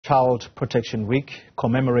Child Protection Week,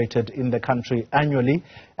 commemorated in the country annually,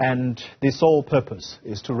 and the sole purpose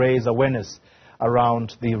is to raise awareness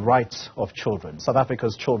around the rights of children. South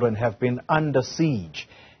Africa's children have been under siege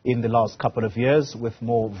in the last couple of years, with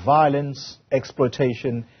more violence,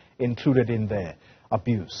 exploitation included in their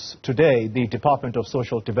abuse. Today, the Department of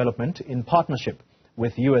Social Development, in partnership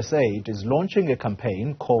with USAID, is launching a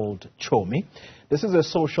campaign called Chommy. This is a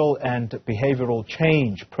social and behavioural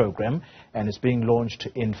change program, and it's being launched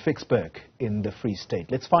in Ficksburg in the Free State.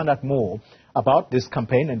 Let's find out more about this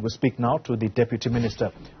campaign, and we'll speak now to the Deputy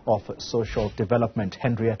Minister of Social Development,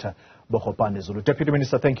 Hendrietta Bogopane-Zulu. Deputy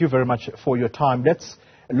Minister, thank you very much for your time. Let's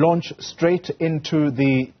launch straight into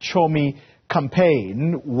the Chommy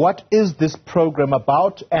campaign. What is this program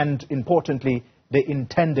about, and importantly, the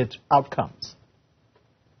intended outcomes?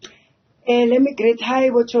 Let me greet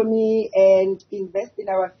Chommy and invest in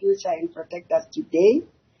our future and protect us today.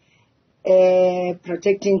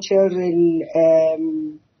 Protecting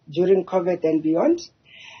children during COVID and beyond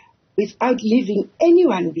without leaving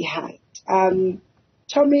anyone behind. Chommy,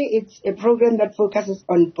 it's a program that focuses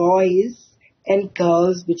on boys and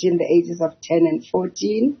girls between the ages of 10 and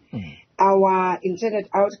 14. Our intended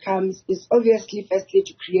outcomes is obviously firstly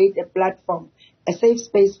to create a platform, a safe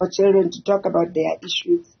space for children to talk about their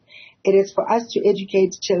issues. It is for us to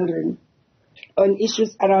educate children on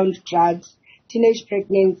issues around drugs, teenage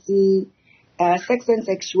pregnancy, sex and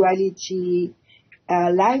sexuality,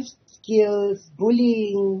 life skills,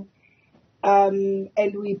 bullying, and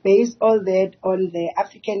we base all that on the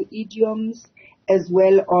African idioms as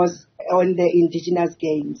well as on the indigenous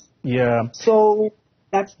games. Yeah. So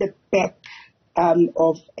that's the back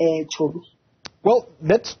of Chommy. Well,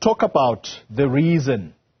 let's talk about the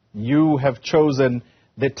reason you have chosen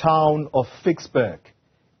the town of Ficksburg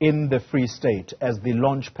in the Free State as the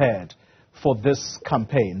launch pad for this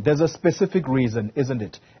campaign. There's a specific reason, isn't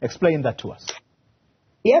it? Explain that to us.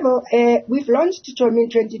 Yeah, well, we've launched Chommy in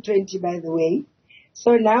 2020, by the way.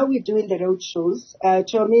 So now we're doing the road shows.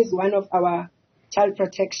 Chommy is one of our Child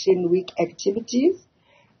Protection Week activities.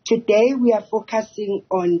 Today we are focusing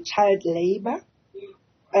on child labor,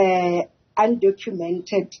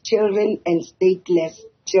 undocumented children and stateless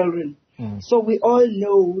children. So we all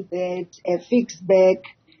know that Ficksburg,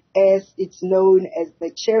 as it's known as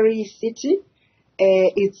the Cherry City,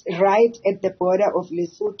 it's right at the border of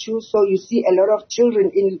Lesotho. So you see a lot of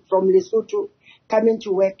children from Lesotho coming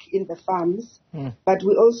to work in the farms. But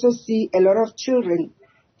we also see a lot of children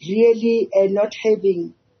really not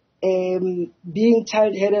having, being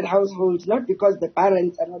child-headed households, not because the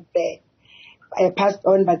parents are not there, passed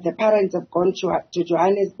on, but the parents have gone to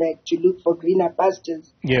Johannesburg to look for greener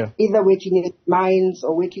pastures, either working in mines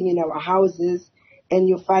or working in our houses, and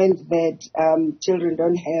you find that children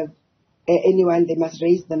don't have anyone, they must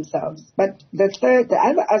raise themselves. But the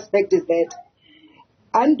other aspect is that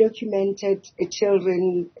undocumented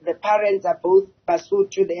children, the parents are both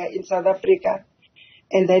Basotho, they are in South Africa,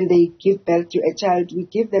 and then they give birth to a child. We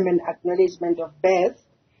give them an acknowledgement of birth,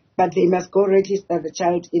 but they must go register the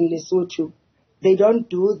child in Lesotho. They don't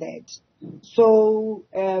do that. So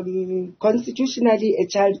constitutionally, a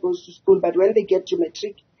child goes to school, but when they get to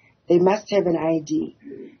matric, they must have an ID.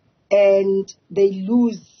 And they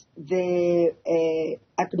lose the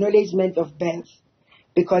acknowledgement of birth,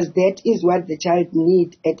 because that is what the child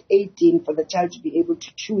needs at 18 for the child to be able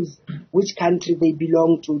to choose which country they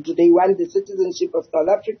belong to. Do they want the citizenship of South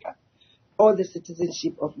Africa or the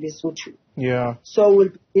citizenship of Lesotho? Yeah. So we'll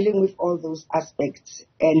be dealing with all those aspects,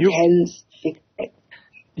 and hence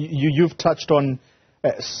You've touched on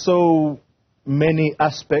so many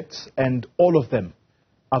aspects, and all of them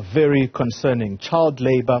are very concerning. Child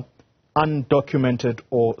labor, undocumented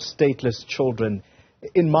or stateless children.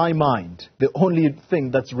 In my mind, the only thing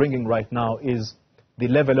that's ringing right now is the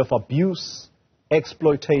level of abuse,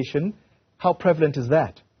 exploitation. How prevalent is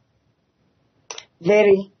that?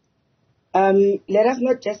 Very. Let us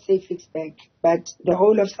not just say Ficksburg, but the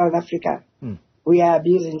whole of South Africa. We are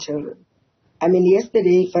abusing children. I mean,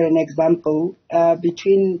 yesterday, for an example, I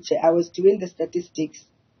was doing the statistics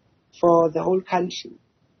for the whole country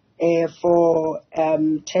for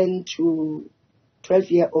 10 to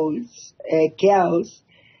 12-year-olds, girls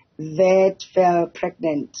that fell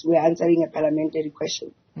pregnant. We're answering a parliamentary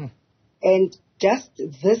question. And just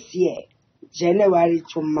this year, January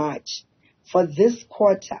to March, for this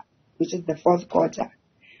quarter, which is the fourth quarter,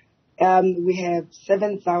 we have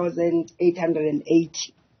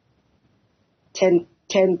 7,880 10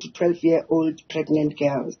 to 12-year-old pregnant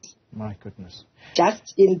girls. My goodness.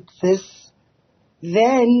 Just in this.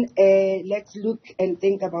 Then let's look and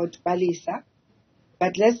think about Palisa.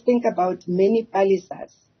 But let's think about many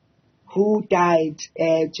Palisas who died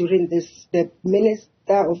during this. The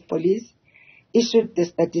Minister of Police issued the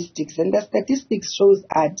statistics, and the statistics shows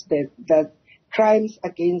that crimes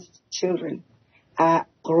against children are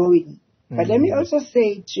growing. But let me also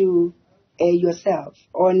say to yourself,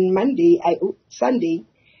 on Sunday,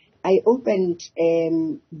 I opened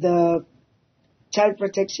the Child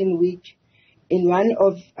Protection Week in one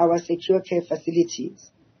of our secure care facilities.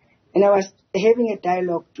 And I was having a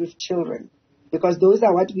dialogue with children, because those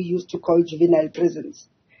are what we used to call juvenile prisons.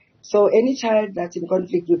 So any child that's in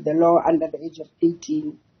conflict with the law under the age of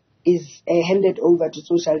 18 is handed over to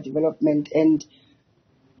social development. And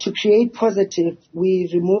to create positive, we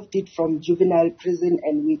removed it from juvenile prison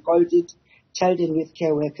and we called it child and youth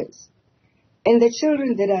care workers. And the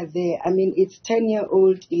children that are there, I mean, it's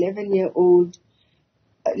 10-year-old, 11-year-old.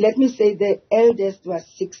 Let me say the eldest was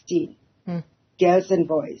 16, girls and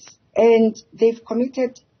boys. And they've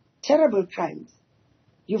committed terrible crimes.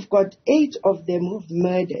 You've got 8 of them who've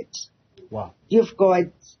murdered. Wow. You've got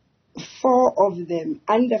 4 of them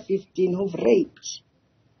under 15 who've raped.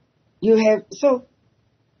 You have, so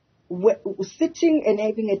sitting and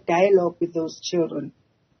having a dialogue with those children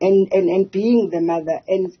and being the mother,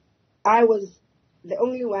 and I was the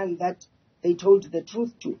only one that they told the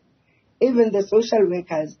truth to. Even the social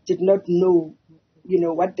workers did not know,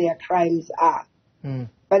 what their crimes are.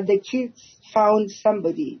 But the kids found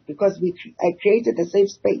somebody because I created a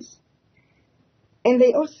safe space. And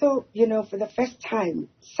they also, for the first time,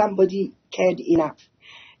 somebody cared enough.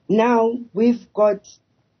 Now we've got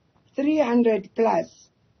 300 plus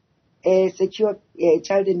secure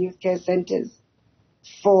child and youth care centers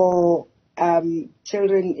for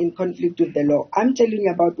children in conflict with the law. I'm telling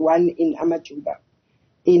you about one in Amajuba,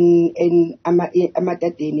 in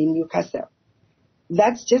Amadadeni, in Newcastle.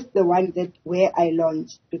 That's just the one where I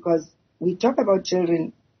launched, because we talk about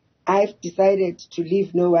children. I've decided to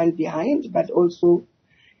leave no one behind, but also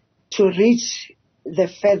to reach the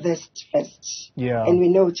furthest first. Yeah. And we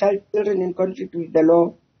know children in conflict with the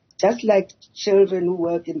law, just like children who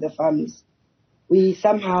work in the farms, we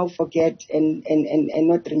somehow forget and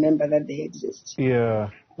not remember that they exist.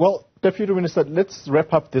 Yeah. Well, Deputy Minister, let's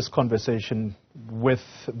wrap up this conversation with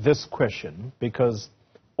this question, because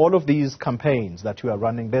all of these campaigns that you are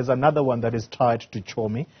running, there's another one that is tied to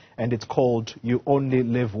Chommy, and it's called You Only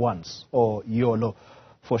Live Once, or YOLO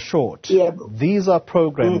for short. Yeah. These are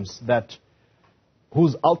programs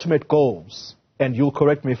whose ultimate goals, and you'll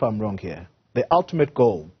correct me if I'm wrong here, the ultimate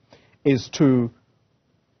goal is to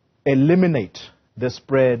eliminate the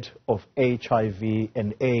spread of HIV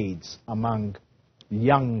and AIDS among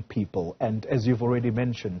young people. And as you've already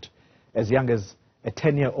mentioned, as young as a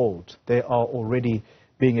 10-year-old, they are already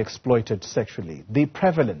being exploited sexually. The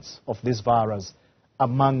prevalence of this virus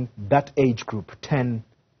among that age group, 10,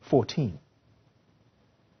 14.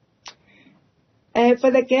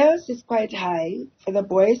 For the girls, it's quite high. For the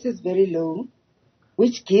boys, it's very low,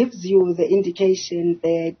 which gives you the indication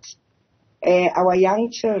that our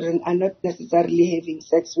young children are not necessarily having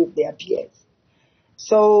sex with their peers.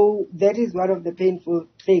 So that is one of the painful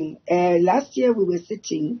things. Last year, we were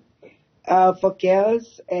sitting for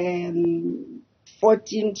girls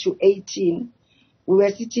 14 to 18, we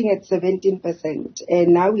were sitting at 17%,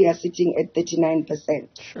 and now we are sitting at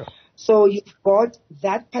 39%. Sure. So you've got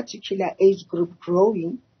that particular age group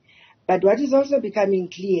growing, but what is also becoming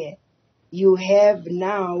clear, you have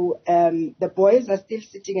now, the boys are still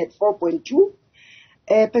sitting at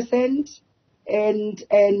 4.2%, and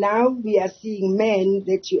now we are seeing men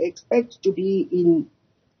that you expect to be in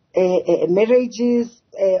marriages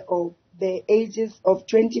of the ages of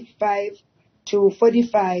 25 to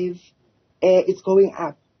 45, it's going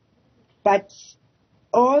up. But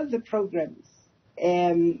all the programs,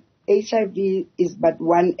 HIV is but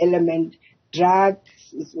one element,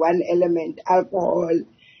 drugs is one element, alcohol,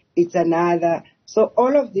 it's another. So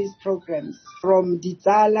all of these programs, from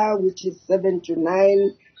Ditsala, which is 7 to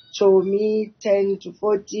 9, Chommy, 10 to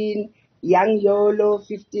 14, Young YOLO,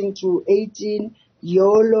 15 to 18,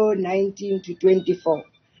 YOLO, 19 to 24.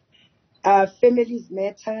 Families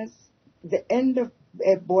Matters, the end of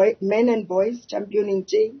men and boys championing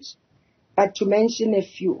change, but to mention a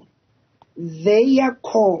few, their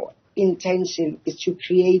core intention is to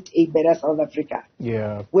create a better South Africa.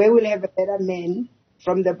 Yeah. Where we'll have a better man.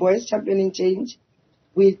 From the boys championing change,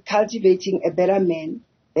 we're cultivating a better man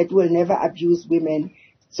that will never abuse women.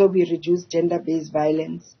 So we reduce gender-based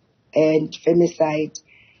violence and femicide,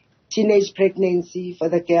 teenage pregnancy for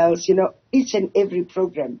the girls. You know, each and every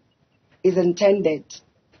program is intended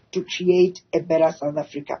to create a better South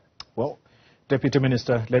Africa. Well, Deputy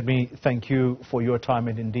Minister, let me thank you for your time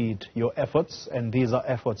and indeed your efforts. And these are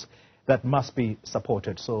efforts that that must be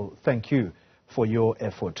supported. So thank you for your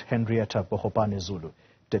effort. Hendrietta Bogopane-Zulu,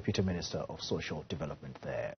 Deputy Minister of Social Development there.